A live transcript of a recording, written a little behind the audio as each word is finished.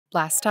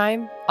Last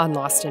time on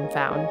Lost and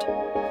Found.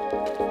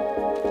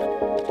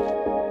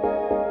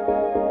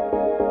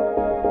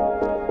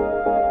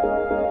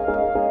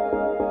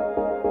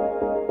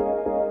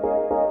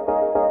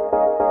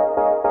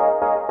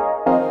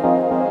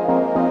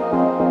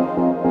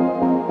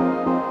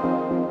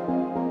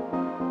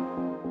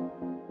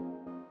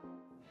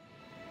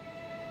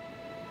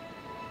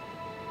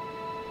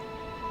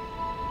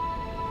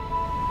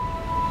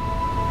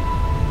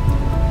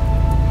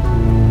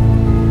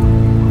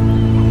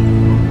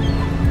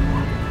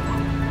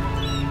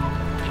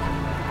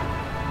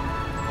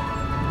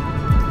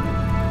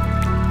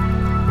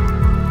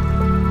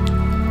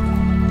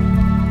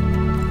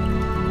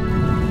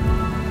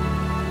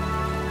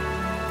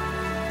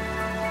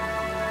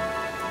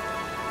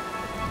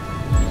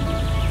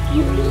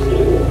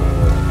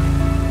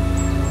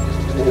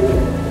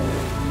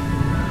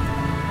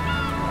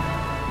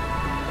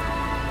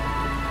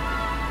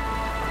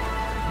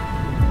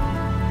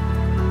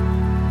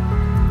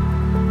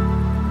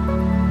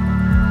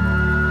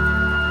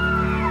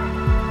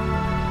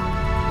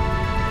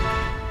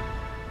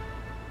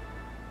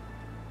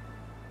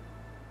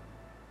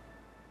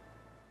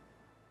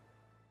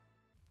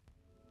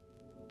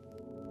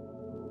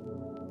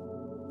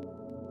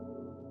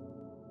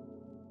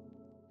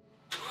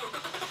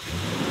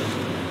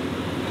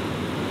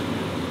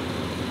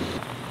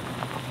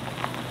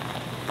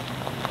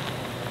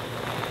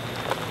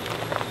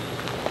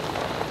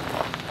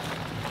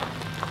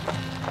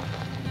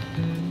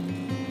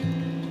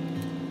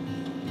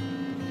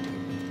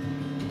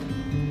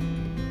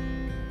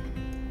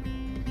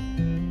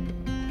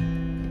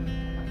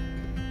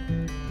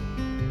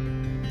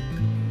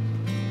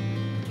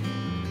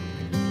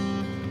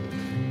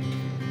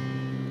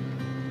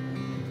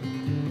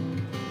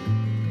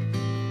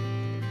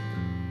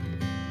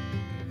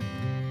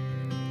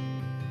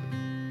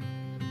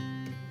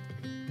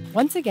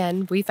 Once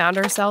again, we found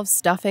ourselves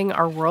stuffing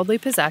our worldly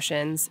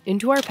possessions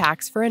into our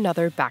packs for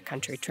another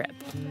backcountry trip.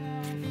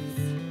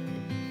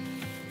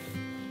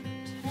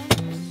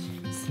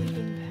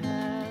 Sleeping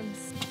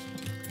pads.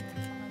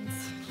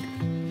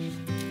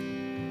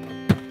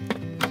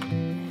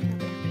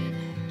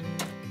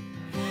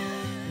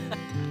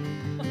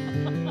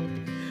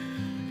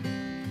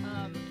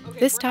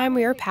 This time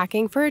we are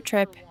packing for a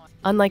trip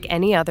unlike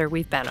any other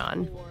we've been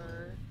on.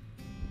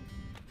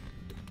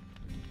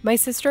 My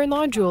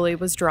sister-in-law Julie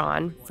was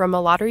drawn from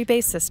a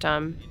lottery-based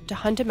system to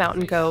hunt a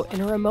mountain goat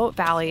in a remote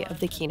valley of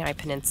the Kenai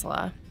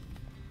Peninsula.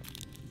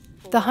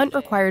 The hunt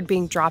required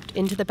being dropped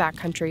into the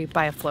backcountry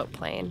by a float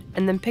plane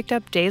and then picked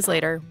up days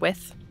later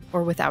with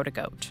or without a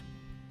goat.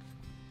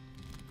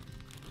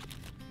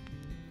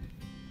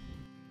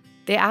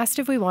 They asked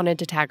if we wanted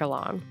to tag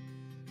along.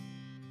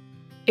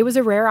 It was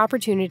a rare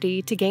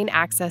opportunity to gain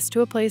access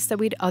to a place that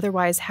we'd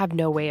otherwise have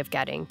no way of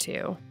getting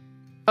to.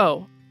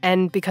 Oh,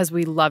 and because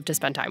we love to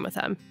spend time with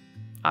them,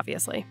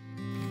 obviously.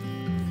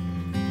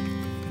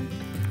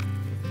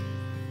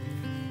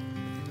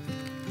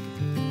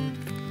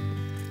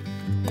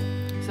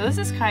 So this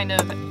is kind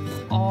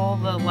of all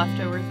the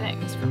leftover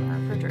things from our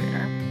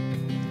refrigerator.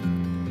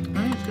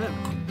 I think it's good.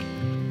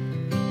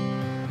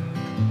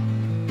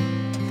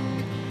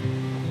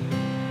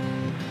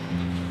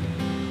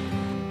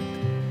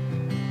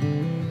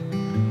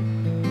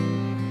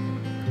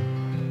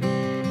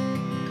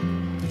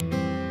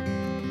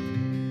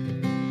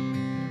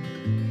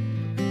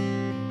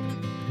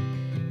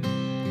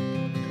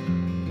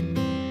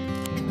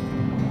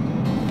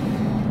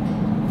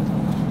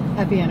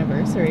 Happy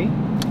anniversary.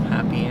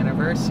 Happy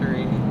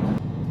anniversary.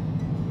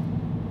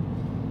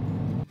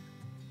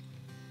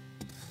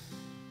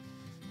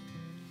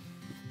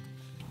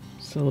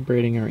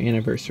 Celebrating our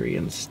anniversary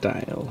in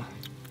style.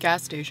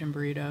 Gas station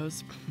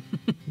burritos.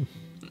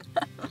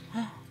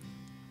 I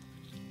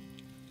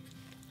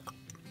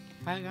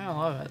kind of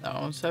love it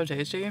though. It's so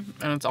tasty, and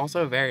it's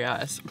also very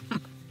us.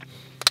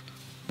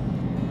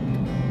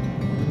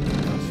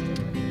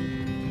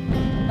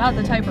 Not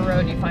the type of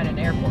road you find an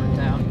airport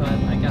down, but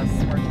I guess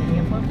we're taking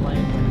a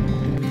floodplain.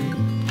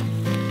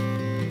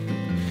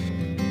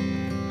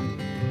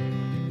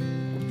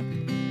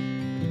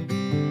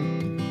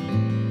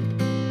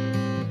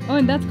 Oh,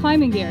 and that's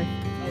climbing gear.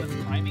 Oh, it's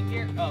climbing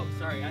gear? Oh,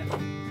 sorry.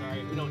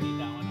 Sorry, we don't need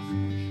that one.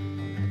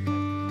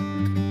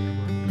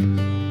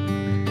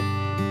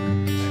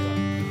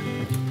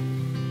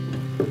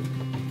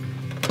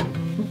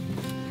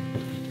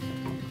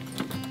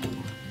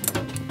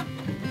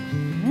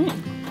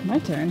 My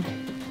turn.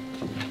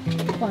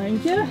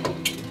 Thank you.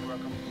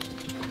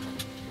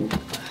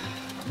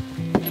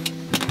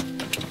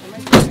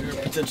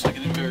 Potentially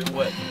getting very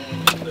wet.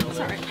 That's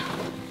all right.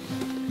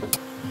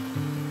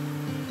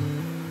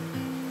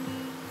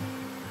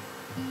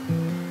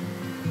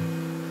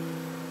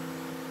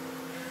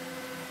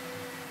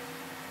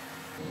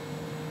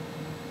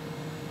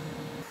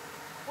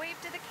 Wave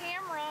to the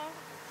camera.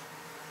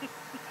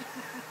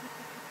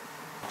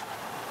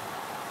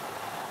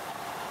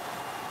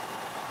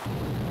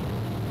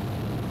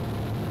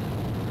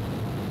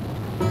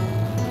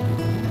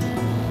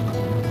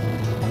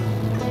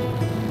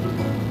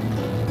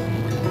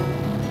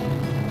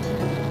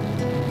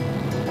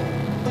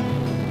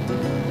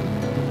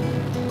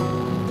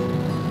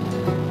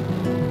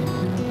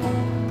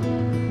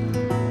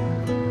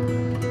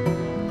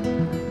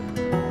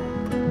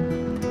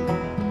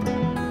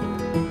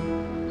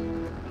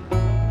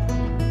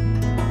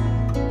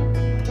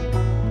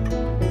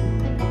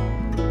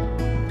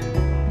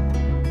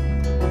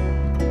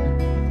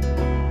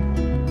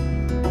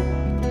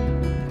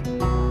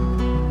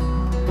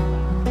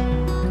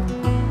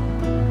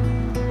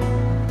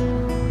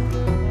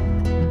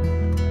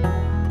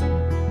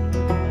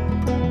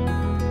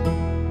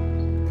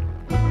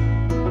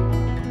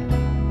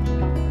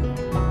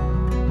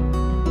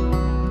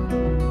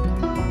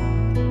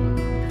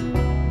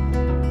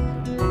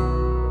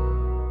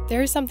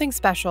 There is something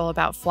special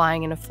about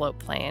flying in a float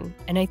plane,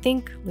 and I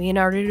think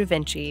Leonardo da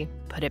Vinci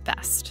put it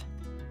best.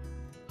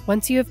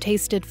 Once you have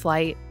tasted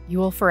flight, you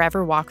will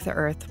forever walk the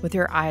earth with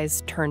your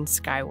eyes turned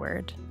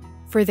skyward.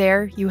 For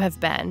there you have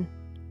been,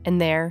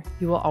 and there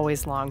you will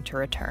always long to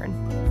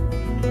return.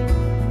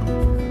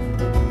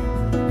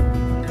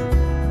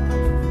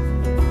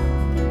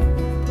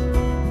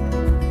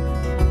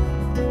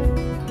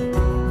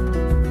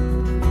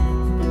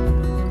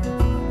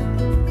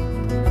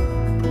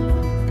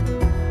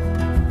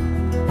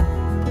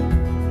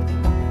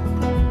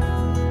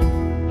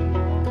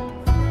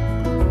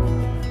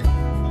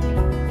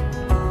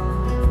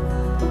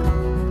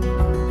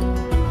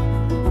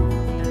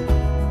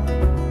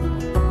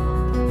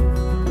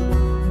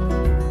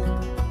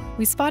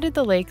 We spotted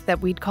the lake that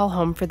we'd call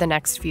home for the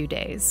next few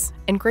days,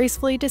 and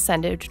gracefully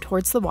descended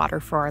towards the water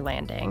for our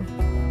landing.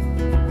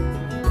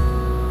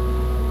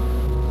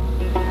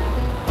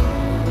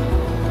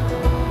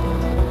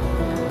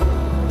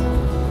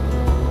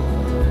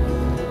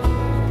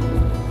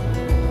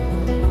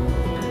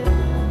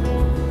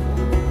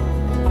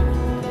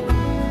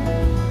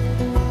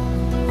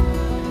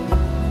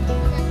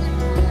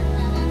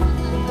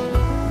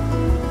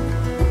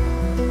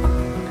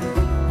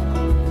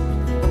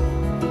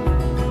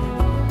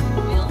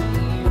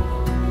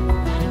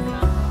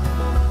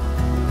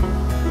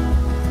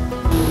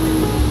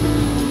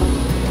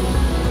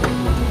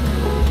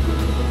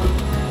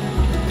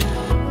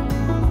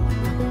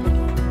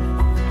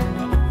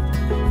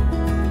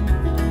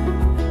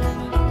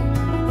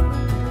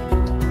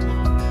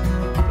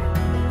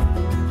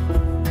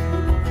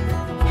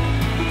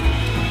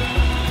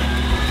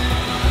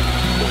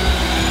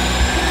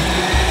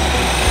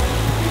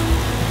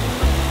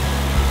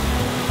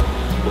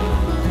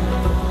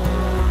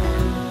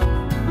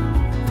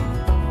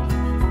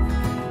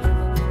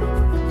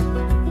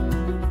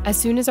 As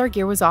soon as our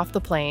gear was off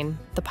the plane,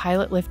 the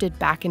pilot lifted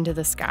back into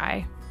the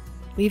sky,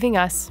 leaving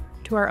us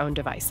to our own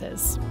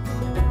devices.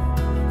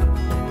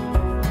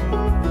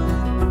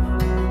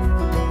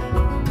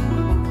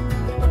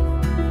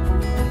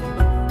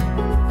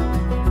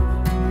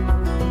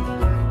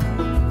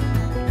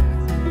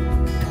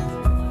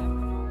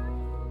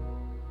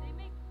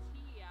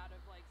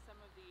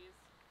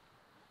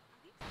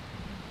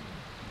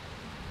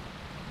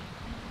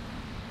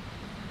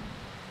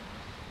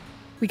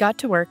 We got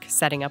to work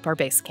setting up our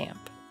base camp.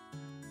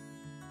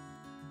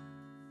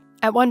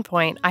 At one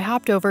point, I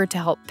hopped over to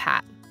help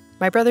Pat,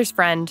 my brother's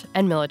friend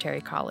and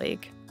military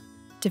colleague,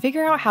 to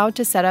figure out how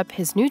to set up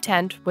his new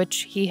tent,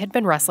 which he had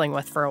been wrestling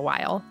with for a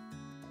while.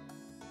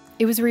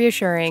 It was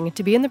reassuring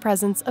to be in the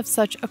presence of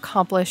such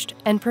accomplished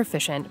and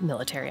proficient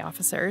military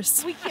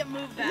officers. We can't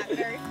move that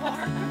very far.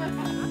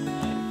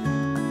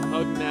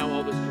 Hug now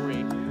all this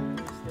green.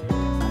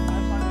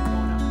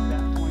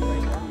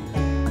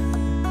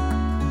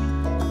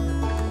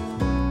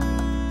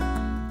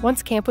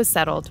 Once camp was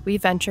settled, we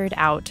ventured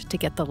out to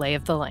get the lay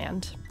of the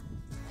land.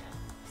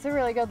 It's a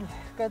really good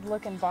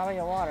looking body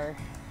of water.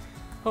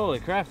 Holy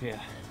crap, yeah.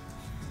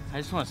 I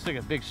just want to stick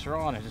a big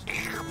straw in it. Just...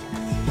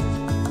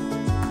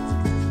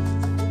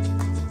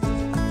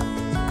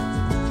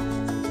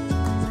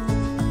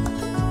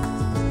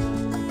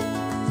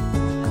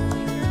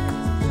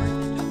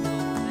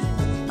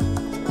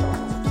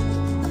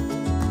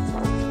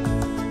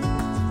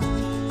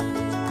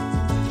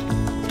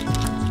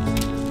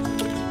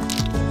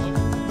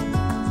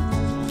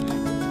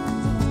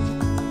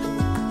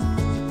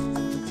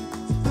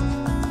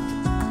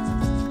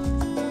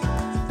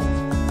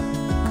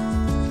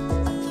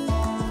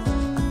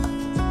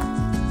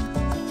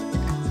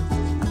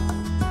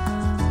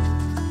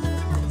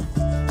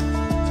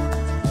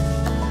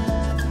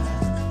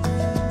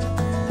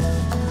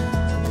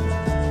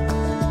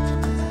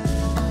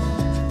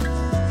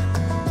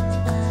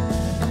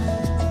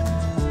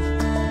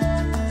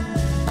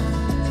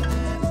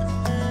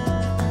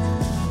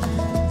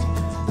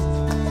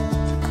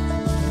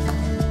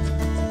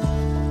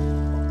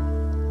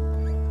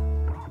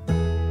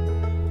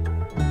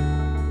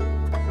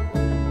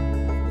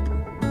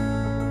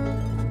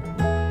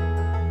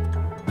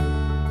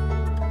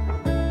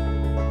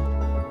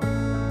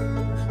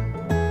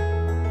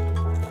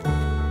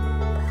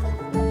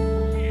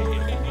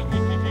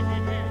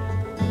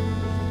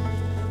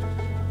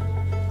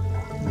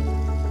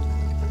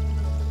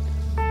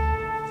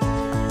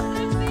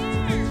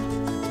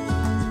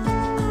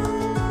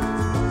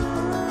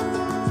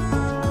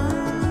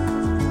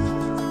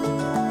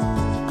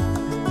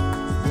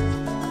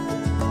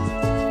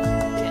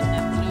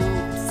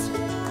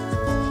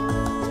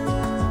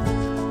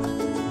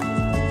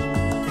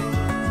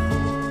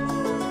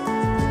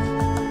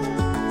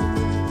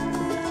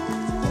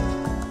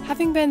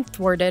 Having been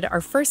thwarted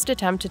our first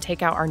attempt to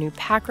take out our new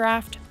pack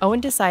raft,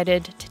 Owen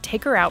decided to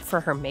take her out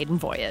for her maiden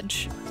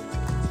voyage.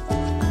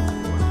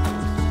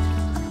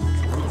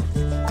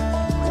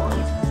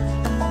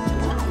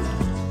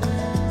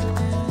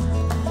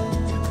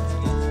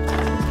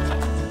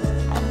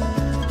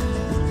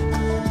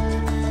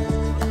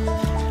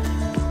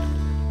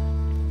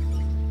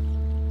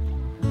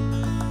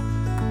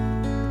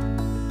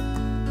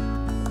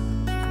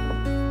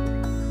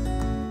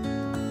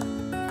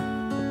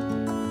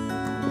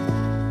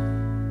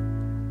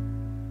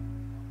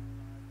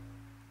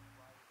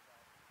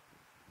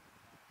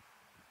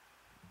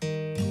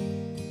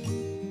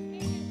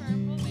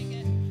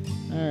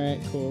 Alright,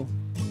 cool.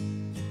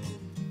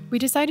 We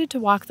decided to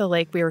walk the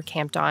lake we were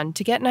camped on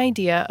to get an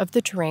idea of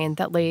the terrain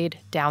that laid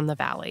down the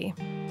valley.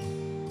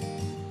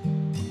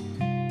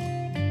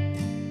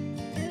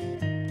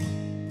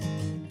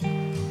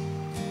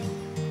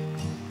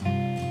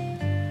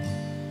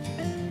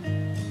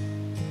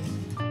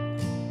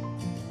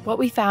 What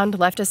we found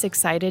left us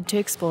excited to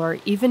explore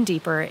even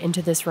deeper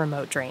into this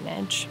remote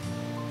drainage.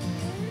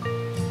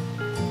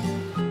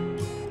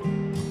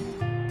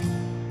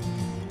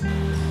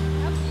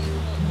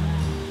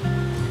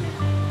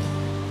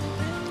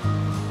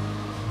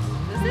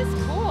 This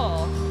is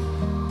cool.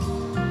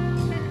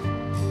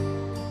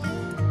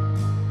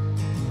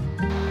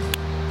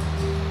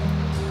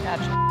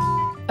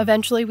 Gotcha.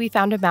 Eventually, we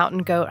found a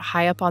mountain goat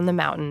high up on the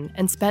mountain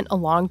and spent a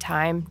long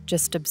time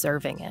just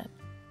observing it.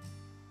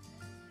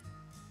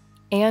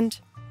 And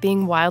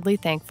being wildly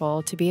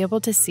thankful to be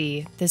able to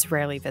see this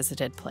rarely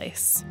visited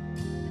place.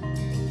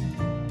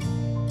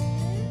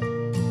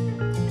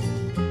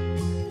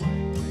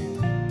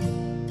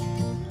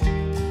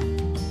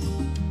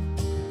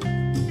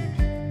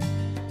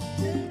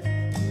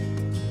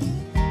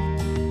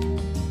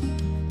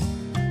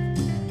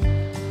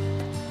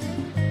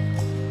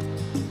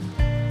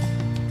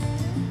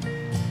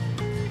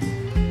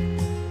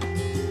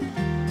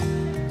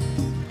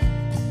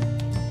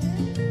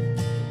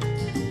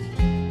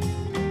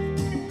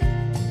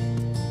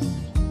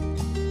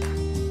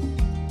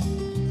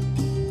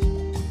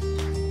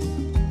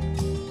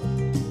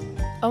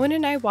 Owen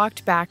and I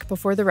walked back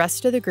before the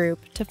rest of the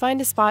group to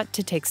find a spot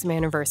to take some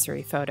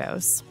anniversary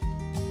photos.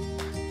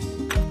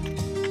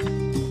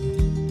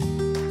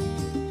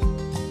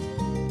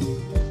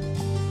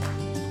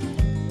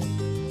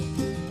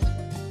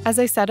 As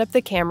I set up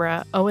the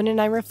camera, Owen and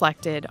I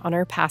reflected on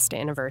our past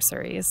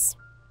anniversaries.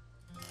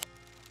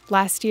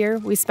 Last year,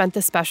 we spent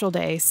the special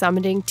day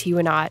summiting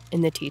Tiwanaut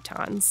in the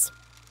Tetons.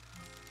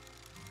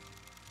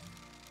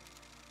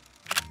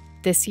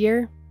 This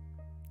year,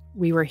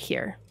 we were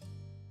here.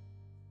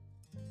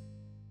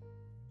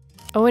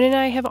 Owen and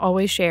I have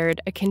always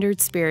shared a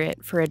kindred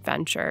spirit for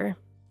adventure.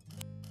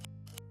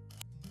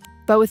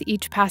 But with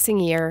each passing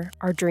year,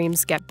 our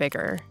dreams get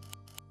bigger.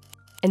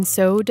 And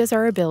so does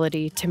our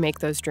ability to make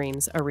those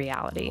dreams a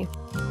reality.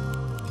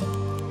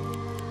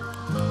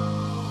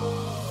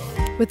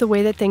 With the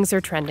way that things are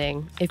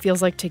trending, it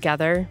feels like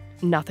together,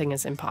 nothing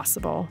is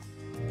impossible.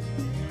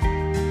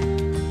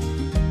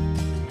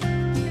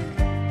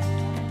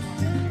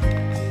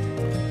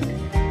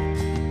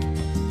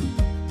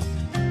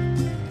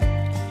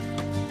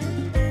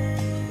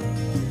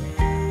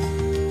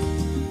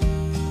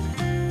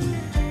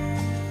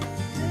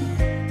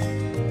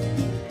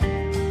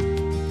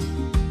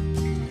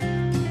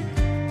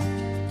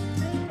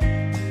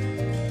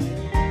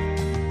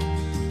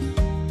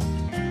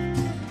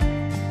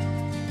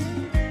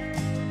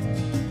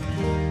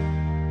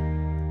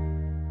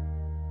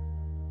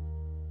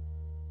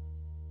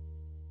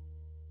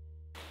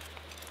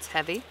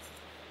 Heavy.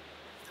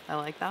 I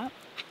like that.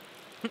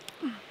 It's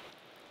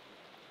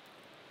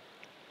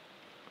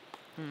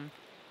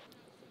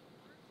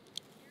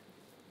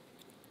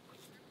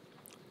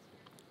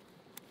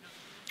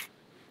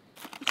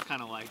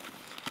kind of like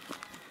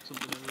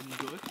something I would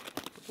enjoy.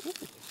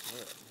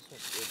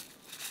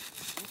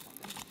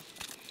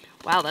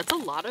 Wow, that's a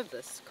lot of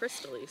this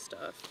crystally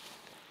stuff.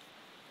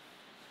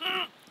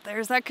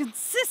 There's that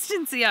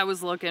consistency I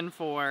was looking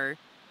for.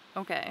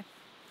 Okay.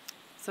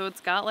 So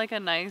it's got like a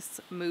nice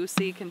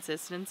moussey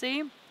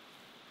consistency.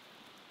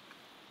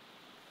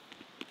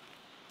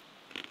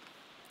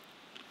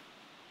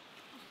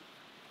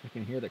 I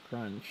can hear the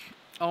crunch.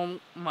 Oh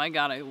my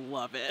god, I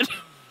love it.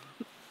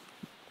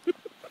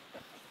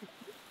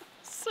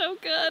 So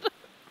good.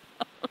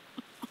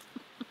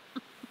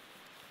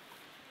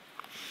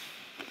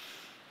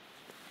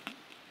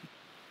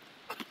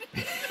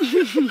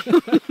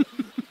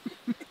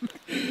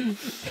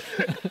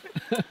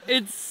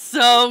 It's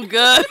so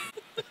good.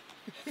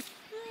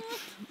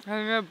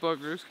 I got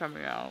boogers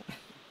coming out.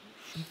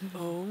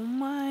 Oh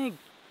my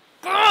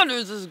god,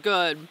 this is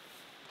good.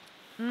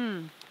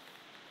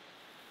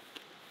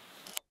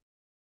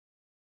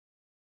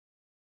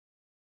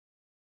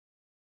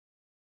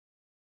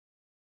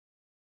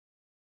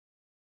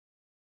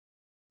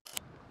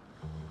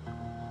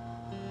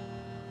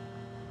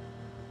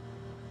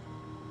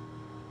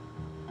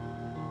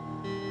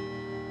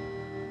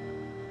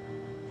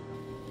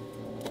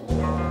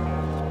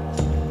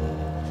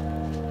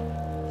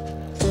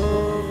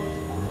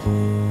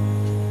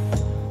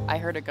 I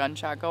heard a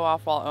gunshot go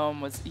off while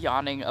Owen was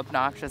yawning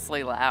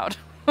obnoxiously loud.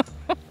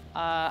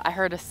 I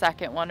heard a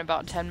second one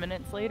about 10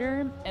 minutes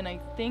later, and I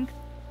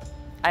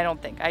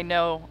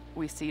know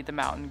we see the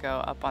mountain go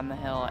up on the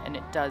hill, and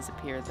it does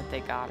appear that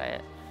they got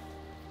it.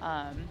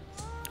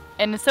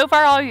 And so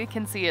far all you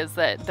can see is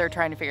that they're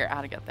trying to figure out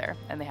how to get there,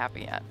 and they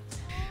haven't yet.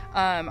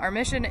 Our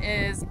mission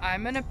is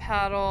I'm gonna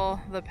paddle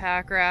the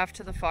pack raft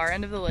to the far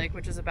end of the lake,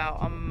 which is about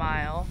a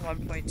mile,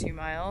 1.2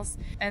 miles.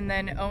 And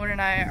then Owen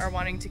and I are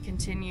wanting to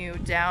continue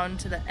down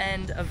to the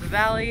end of the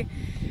valley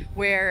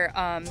where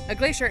a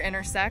glacier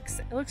intersects.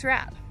 It looks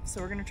rad.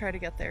 So we're gonna try to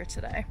get there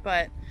today,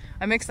 but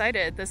I'm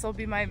excited. This will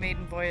be my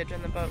maiden voyage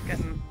in the boat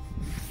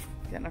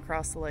getting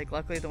across the lake.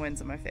 Luckily the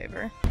wind's in my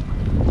favor.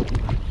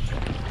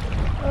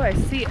 Oh, I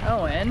see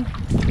Owen.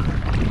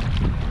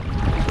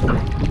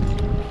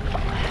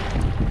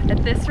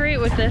 At this rate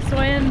with this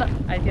wind,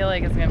 I feel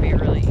like it's gonna be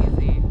really easy.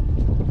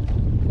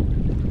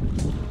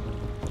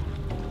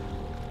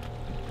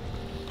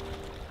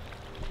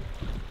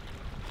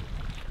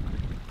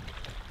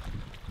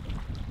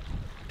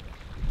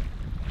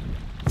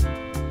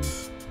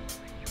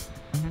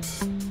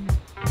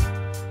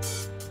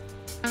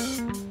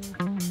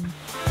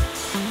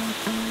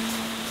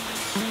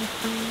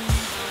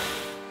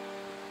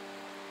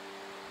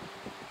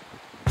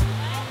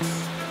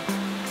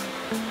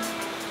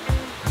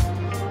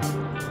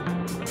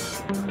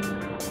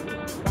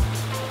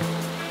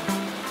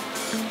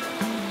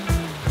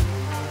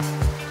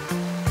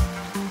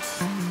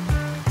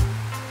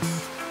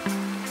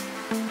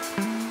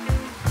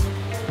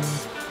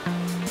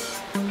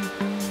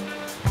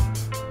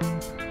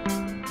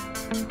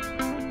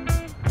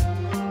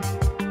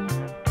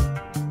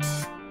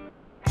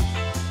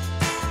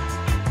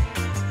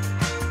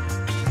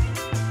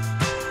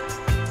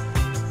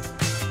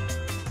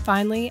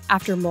 Finally,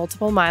 after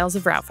multiple miles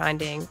of route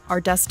finding, our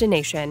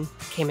destination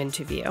came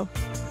into view.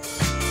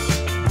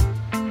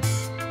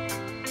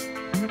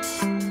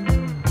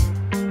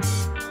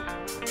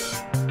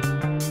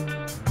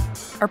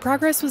 Our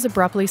progress was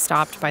abruptly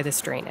stopped by this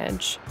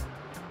drainage.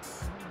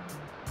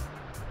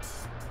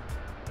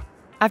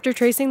 After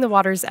tracing the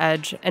water's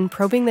edge and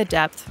probing the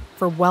depth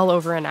for well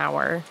over an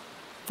hour,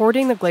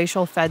 fording the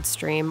glacial-fed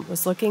stream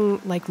was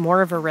looking like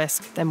more of a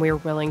risk than we were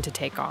willing to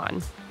take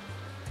on.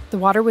 The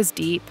water was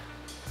deep,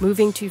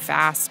 moving too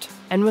fast,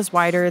 and was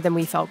wider than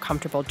we felt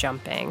comfortable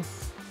jumping.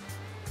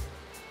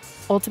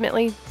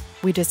 Ultimately,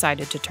 we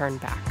decided to turn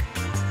back.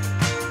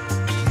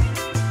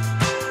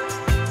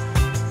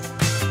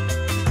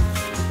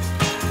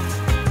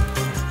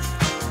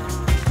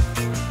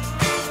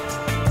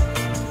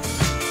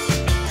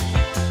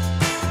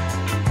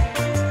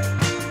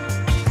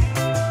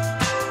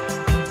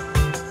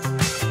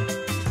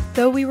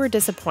 Though we were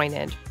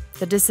disappointed,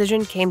 the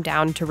decision came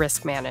down to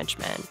risk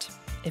management.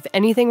 If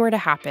anything were to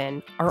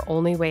happen, our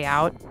only way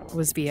out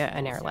was via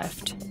an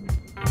airlift.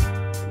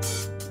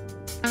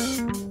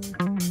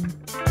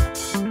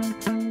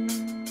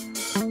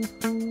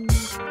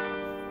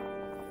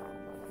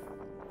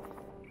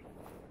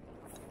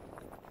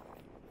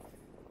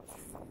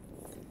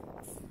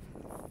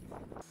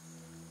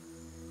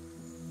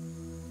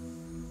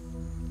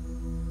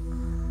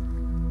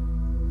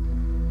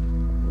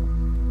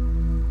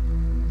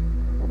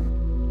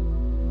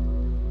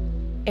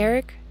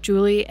 Eric,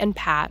 Julie, and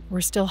Pat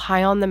were still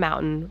high on the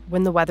mountain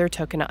when the weather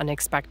took an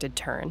unexpected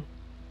turn.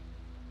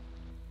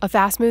 A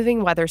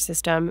fast-moving weather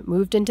system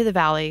moved into the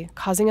valley,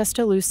 causing us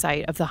to lose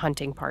sight of the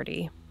hunting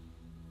party.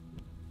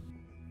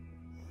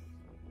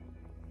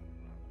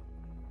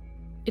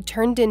 It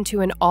turned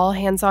into an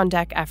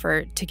all-hands-on-deck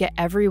effort to get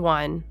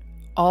everyone,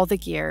 all the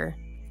gear,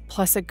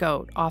 plus a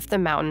goat off the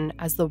mountain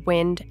as the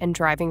wind and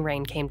driving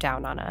rain came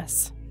down on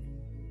us.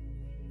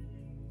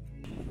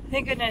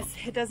 Thank goodness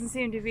it doesn't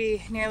seem to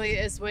be nearly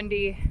as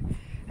windy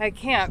at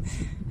camp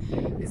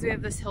because we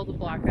have this hill to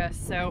block us.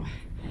 So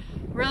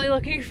really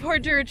looking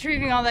forward to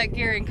retrieving all that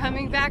gear and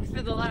coming back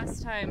for the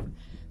last time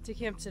to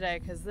camp today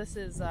because this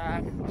is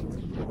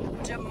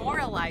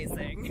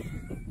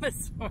demoralizing,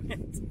 this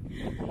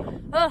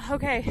wind. Oh,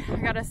 okay, I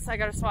gotta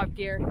swap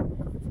gear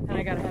and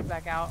I gotta head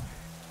back out.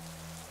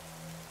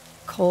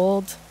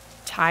 Cold,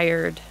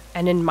 tired,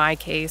 and in my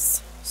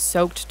case,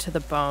 soaked to the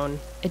bone,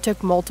 it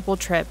took multiple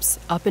trips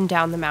up and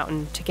down the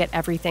mountain to get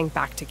everything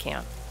back to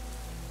camp.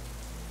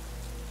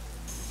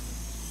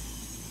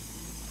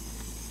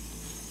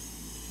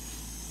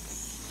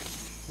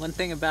 One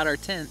thing about our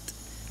tent,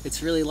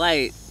 it's really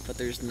light, but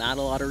there's not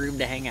a lot of room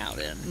to hang out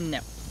in. No.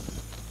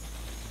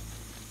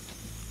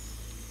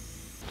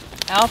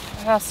 Al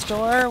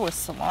pastor with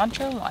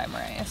cilantro lime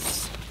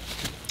rice.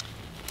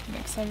 I'm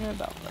excited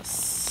about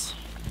this.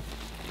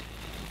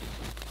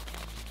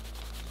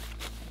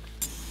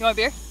 You want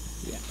beer?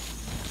 Yeah.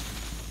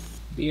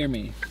 Beer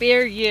me.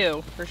 Beer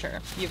you, for sure.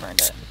 You've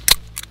earned it.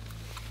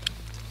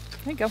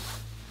 There you go.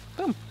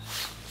 Boom.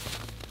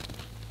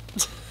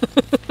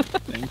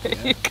 Thank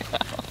There you go.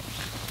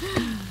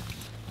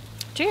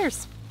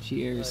 Cheers.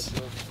 Cheers.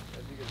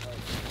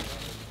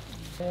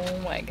 Oh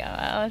my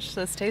gosh,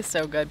 this tastes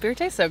so good. Beer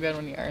tastes so good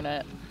when you earn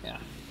it. Yeah.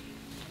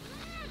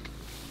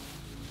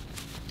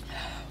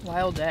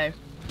 Wild day.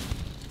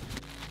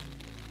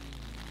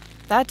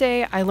 That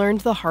day, I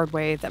learned the hard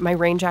way that my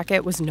rain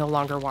jacket was no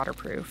longer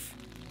waterproof.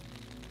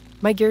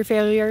 My gear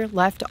failure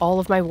left all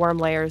of my warm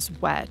layers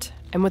wet,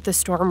 and with the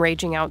storm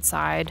raging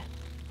outside,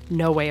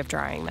 no way of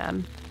drying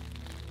them.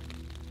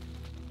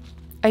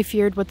 I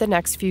feared what the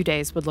next few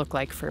days would look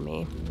like for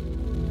me.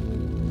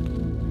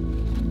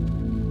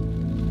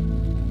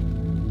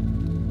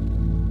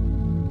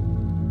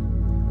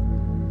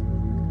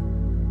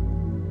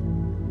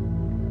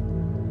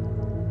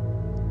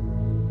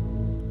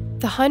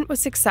 The hunt was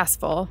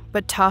successful,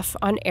 but tough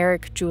on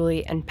Eric,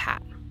 Julie, and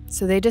Pat,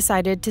 so they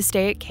decided to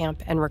stay at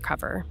camp and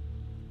recover.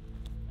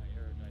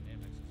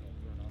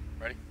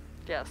 Ready?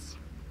 Yes.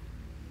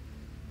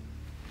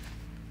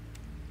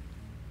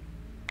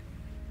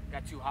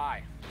 Got too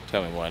high.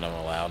 Tell me when I'm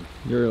allowed.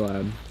 You're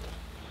allowed.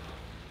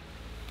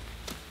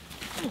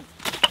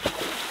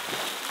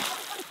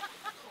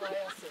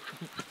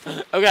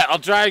 Okay, I'll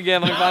try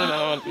again. Let me find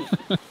another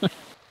one.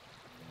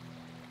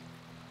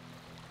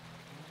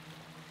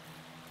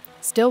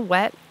 Still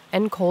wet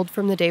and cold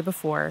from the day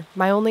before,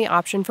 my only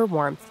option for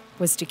warmth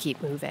was to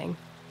keep moving.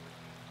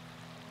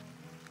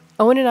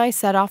 Owen and I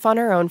set off on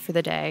our own for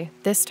the day,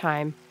 this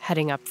time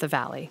heading up the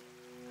valley.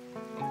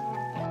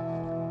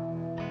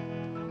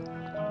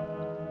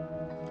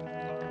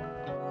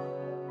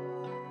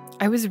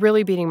 I was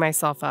really beating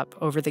myself up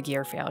over the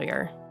gear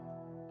failure.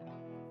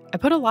 I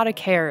put a lot of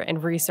care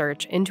and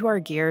research into our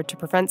gear to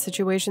prevent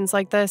situations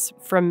like this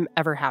from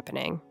ever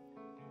happening.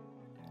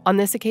 On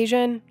this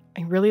occasion,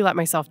 I really let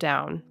myself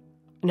down,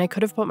 and I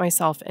could have put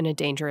myself in a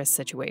dangerous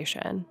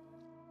situation.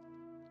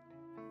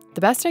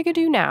 The best I could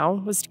do now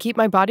was to keep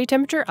my body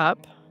temperature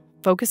up,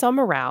 focus on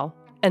morale,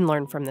 and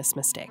learn from this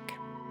mistake.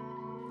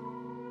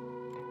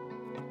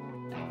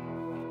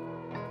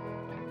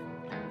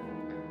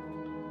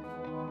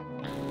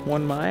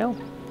 One mile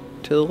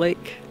to the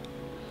lake.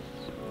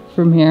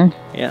 From here.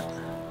 Yeah.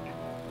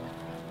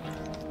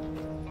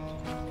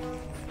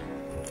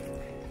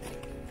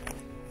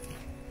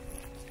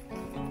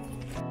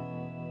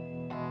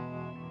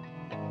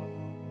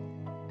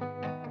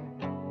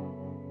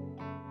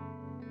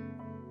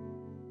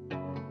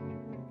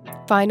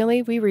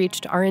 Finally, we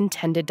reached our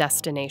intended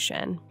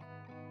destination.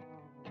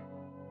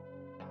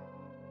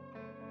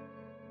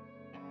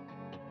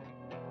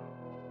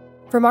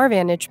 From our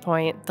vantage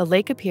point, the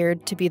lake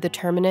appeared to be the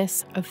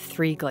terminus of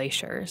 3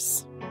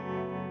 glaciers.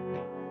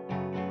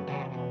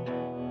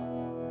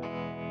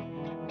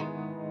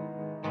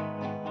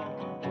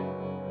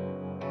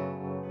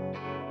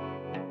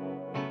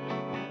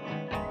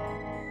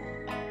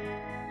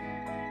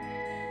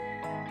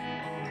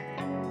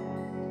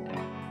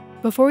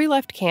 Before we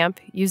left camp,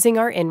 using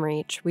our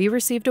inReach, we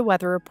received a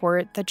weather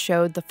report that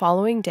showed the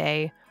following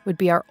day would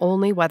be our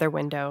only weather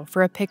window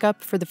for a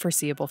pickup for the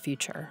foreseeable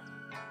future.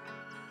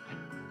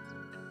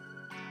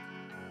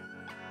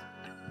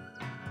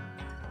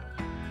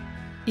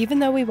 Even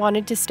though we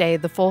wanted to stay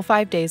the full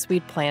 5 days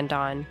we'd planned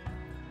on,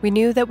 we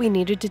knew that we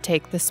needed to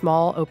take the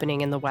small opening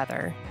in the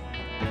weather.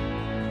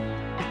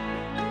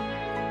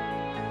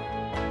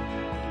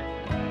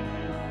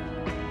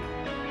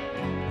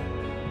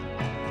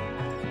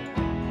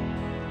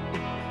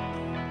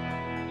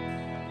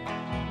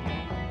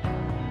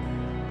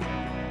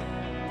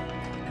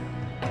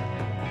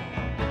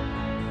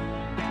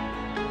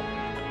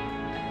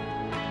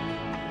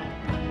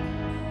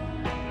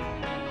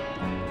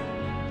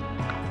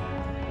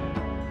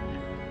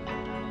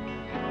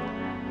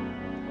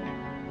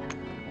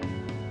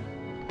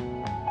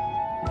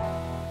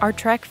 Our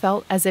trek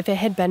felt as if it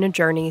had been a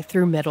journey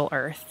through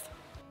Middle-earth.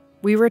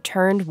 We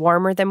returned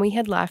warmer than we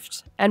had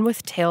left, and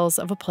with tales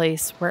of a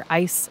place where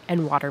ice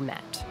and water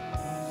met.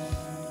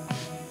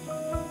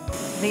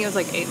 I think it was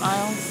like 8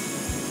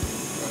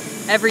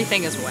 miles.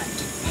 Everything is wet.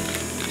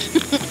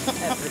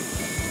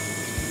 Everything.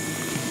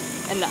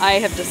 And I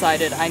have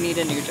decided I need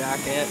a new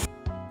jacket.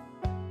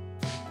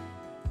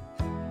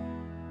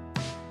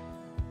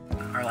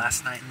 Our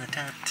last night in the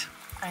tent.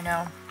 I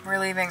know. We're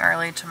leaving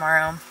early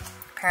tomorrow.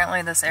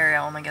 Apparently this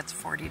area only gets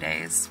 40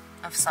 days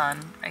of sun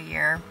a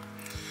year,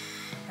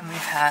 and we've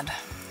had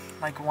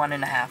like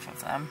 1.5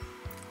 of them.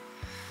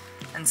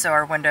 And so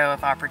our window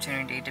of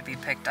opportunity to be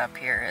picked up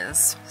here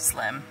is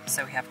slim,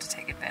 so we have to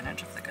take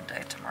advantage of the good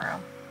day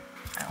tomorrow.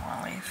 I don't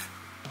want to leave.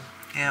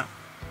 Yeah.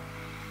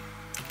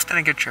 It's been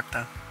a good trip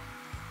though.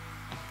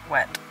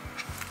 Wet,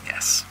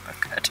 Yes. but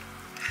good.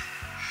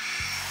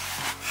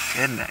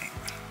 Good night.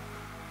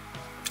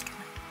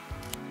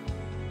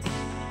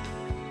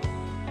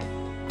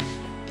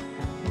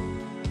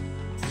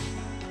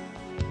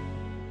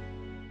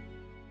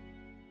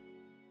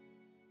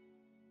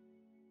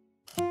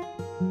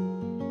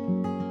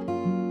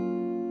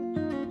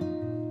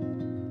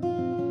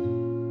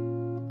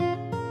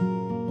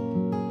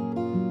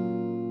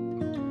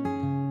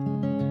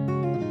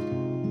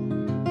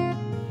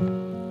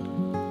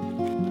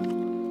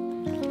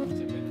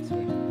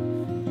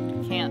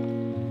 Can't.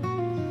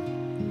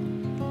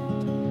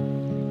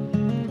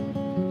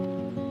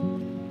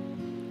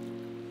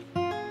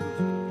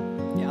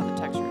 Yeah, the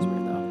texture is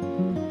weird though.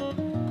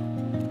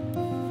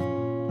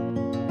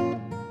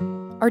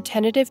 Our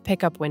tentative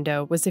pickup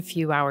window was a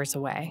few hours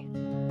away.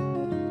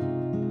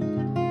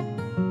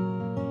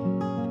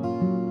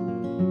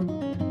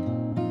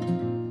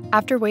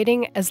 After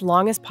waiting as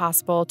long as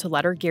possible to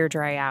let our gear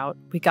dry out,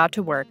 we got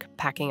to work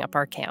packing up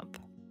our camp.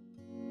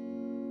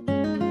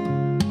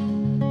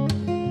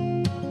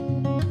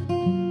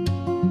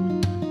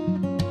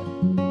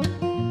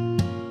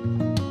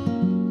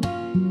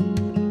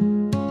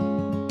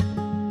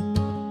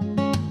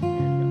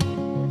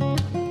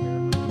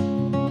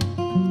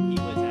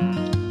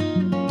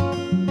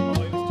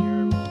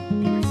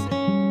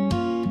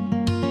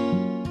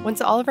 Once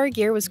all of our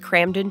gear was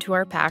crammed into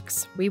our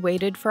packs, we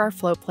waited for our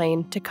float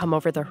plane to come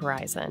over the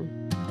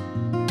horizon.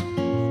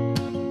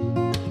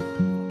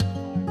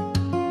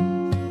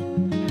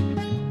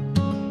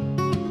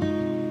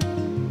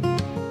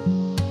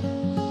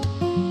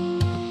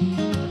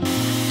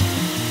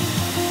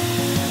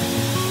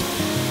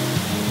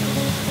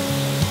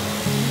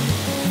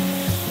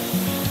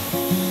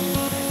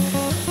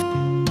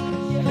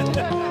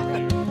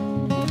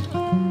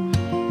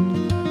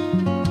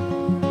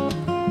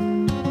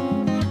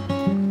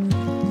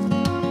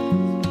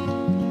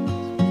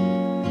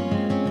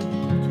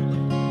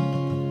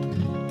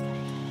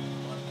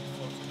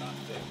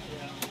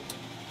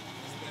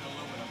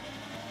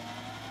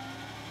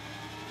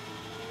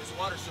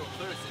 Water's so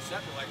clear, it's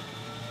deceptive. Like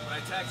when I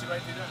taxi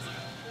right through there, it's like.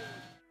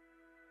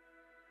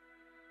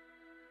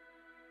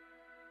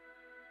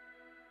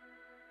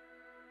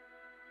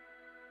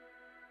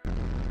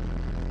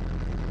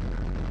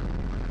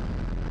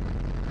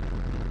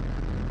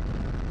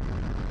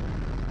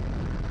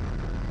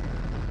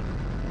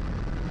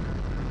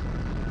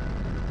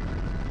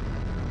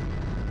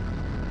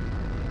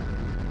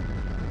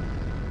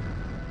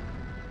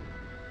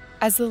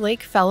 As the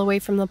lake fell away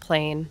from the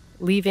plain,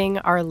 leaving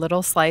our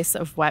little slice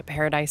of wet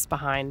paradise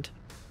behind,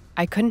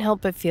 I couldn't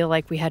help but feel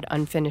like we had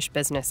unfinished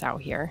business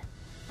out here.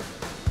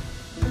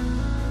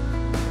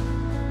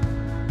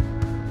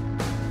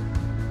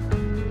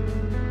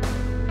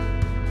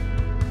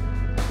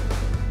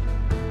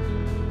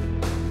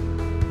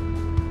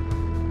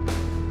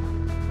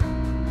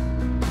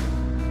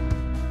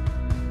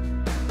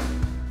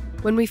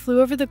 When we flew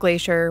over the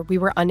glacier we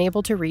were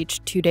unable to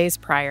reach 2 days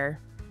prior,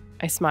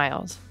 I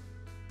smiled.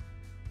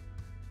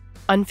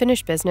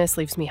 Unfinished business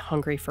leaves me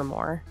hungry for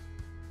more.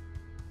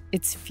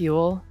 It's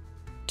fuel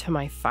to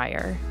my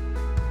fire.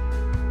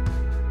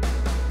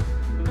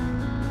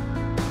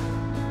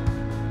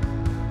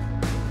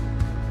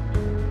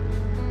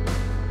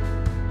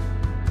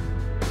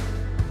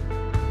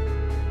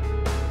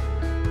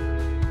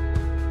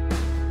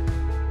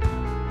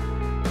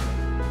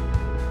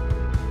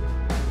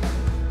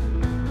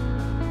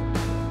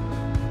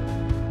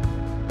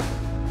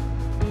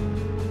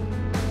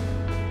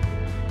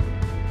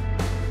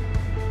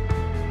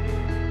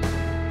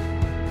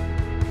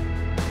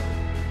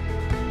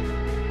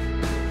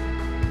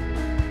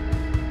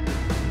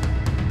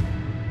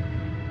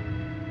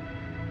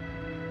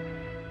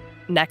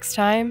 Next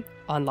time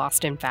on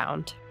Lost and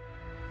Found.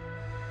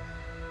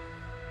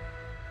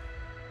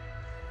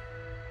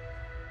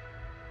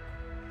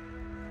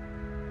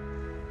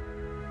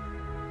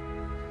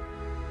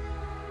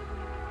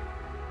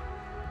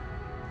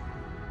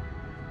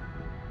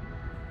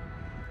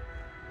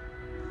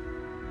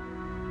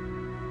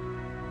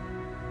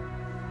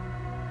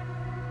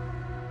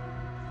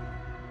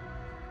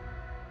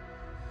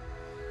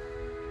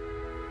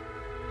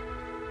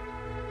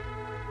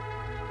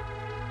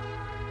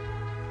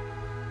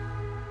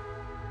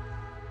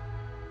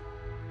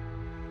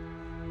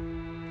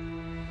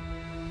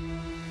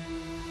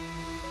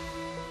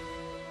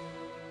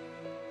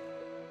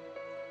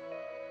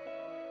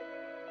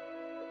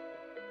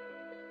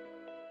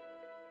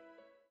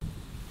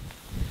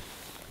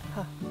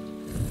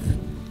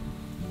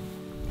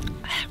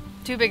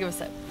 Too big of a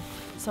sip.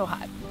 So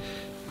hot.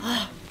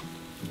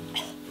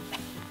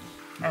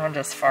 I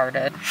just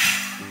farted.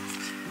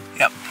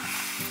 Yep.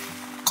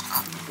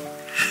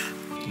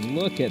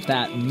 Look at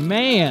that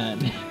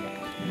man.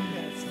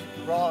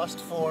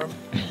 Rawest form.